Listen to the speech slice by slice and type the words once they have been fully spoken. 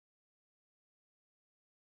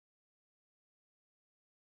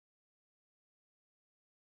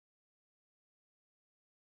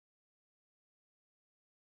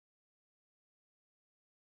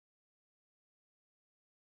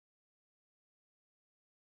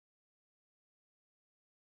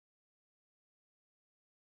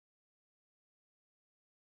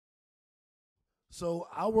So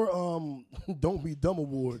our Don't Be Dumb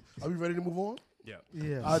Award. Are we ready to move on?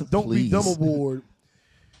 Yeah. Don't Be Dumb Award.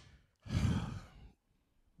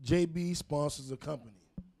 JB sponsors a company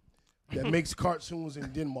that makes cartoons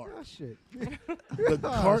in Denmark. Oh, shit. The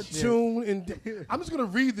cartoon in I'm just gonna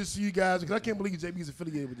read this to you guys because I can't believe JB is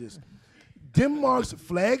affiliated with this. Denmark's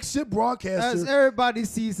flagship broadcaster As everybody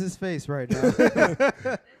sees his face right now.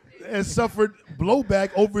 has suffered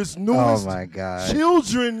blowback over its newest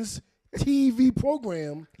children's TV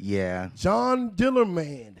program. Yeah. John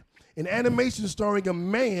Dillerman, an animation starring a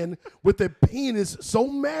man with a penis so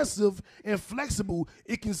massive and flexible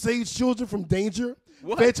it can save children from danger,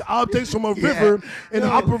 fetch objects from a river, and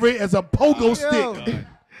operate as a pogo stick.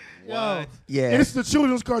 Yo. Yeah. It's the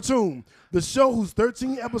children's cartoon. The show, whose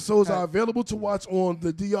 13 episodes are available to watch on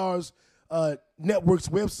the DR's network's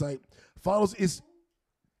website, follows its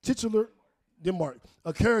titular Denmark,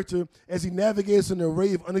 a character as he navigates an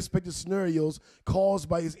array of unexpected scenarios caused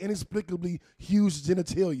by his inexplicably huge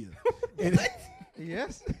genitalia.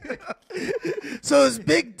 Yes. So his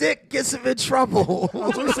big dick gets him in trouble.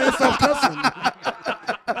 I'm trying to say stop cussing.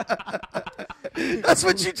 That's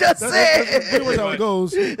what you just said. That's pretty much how it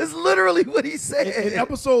goes. It's literally what he said. In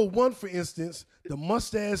episode 1, for instance, the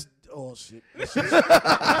mustache. Oh shit!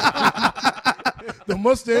 The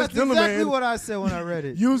mustache That's exactly Dillerman what I said when I read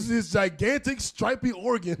it. uses his gigantic stripy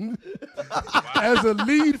organ as a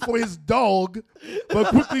lead for his dog, but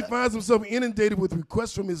quickly finds himself inundated with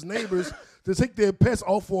requests from his neighbors to take their pets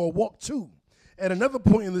off for a walk too. At another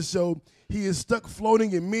point in the show, he is stuck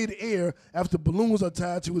floating in mid-air after balloons are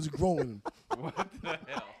tied to his groin. What the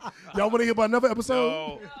hell? Y'all want to hear about another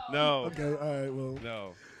episode? No. Okay, all right, well.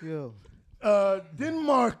 No. Yo.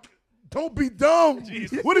 Denmark, don't be dumb.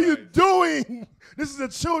 Jesus what are you Christ. doing? This is a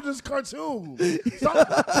children's cartoon.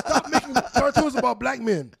 Stop making cartoons about black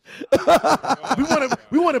men.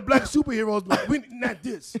 We wanted black superheroes, but we not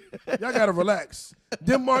this. Y'all gotta relax.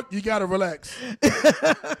 Denmark, you gotta relax.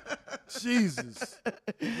 Jesus.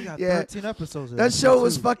 We got Yeah. 13 episodes of That this show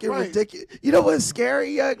was too. fucking Right. ridiculous. You know what's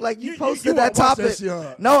scary, Young? Like you posted you that watch that topic. shit,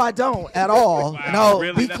 huh? No, I don't at all. Wow, No,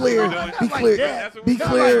 really? be That's clear. what we're doing? Be Not clear. like that. That's Be what Not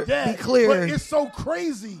clear. like that. Be clear. But it's so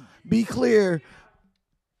crazy. Be clear.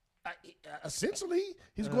 Essentially,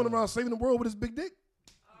 he's going around saving the world with his big dick.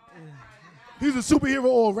 He's a superhero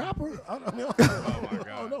or a rapper. I don't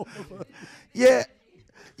know. Yeah.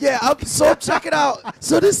 Yeah, so check it out.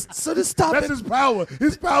 So this topic. That's his power.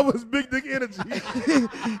 His power is big dick energy.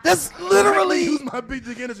 That's literally. Use my big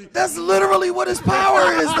dick energy. That's literally what his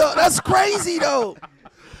power is, though. That's crazy, though.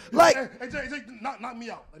 Like, Hey, Jay, knock me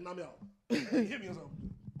out. Like, knock me out. Hit me or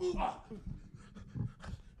something. Ooh, ah.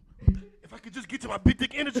 If I could just get to my big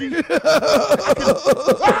dick energy.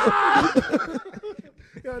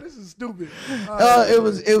 Yeah, this is stupid.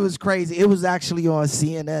 it was crazy. It was actually on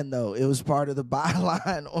CNN though. It was part of the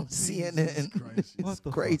byline on CNN. It's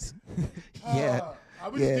crazy. Yeah.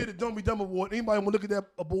 We just did the Don't Be Dumb Award. Anybody want to look at that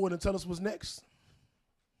award and tell us what's next?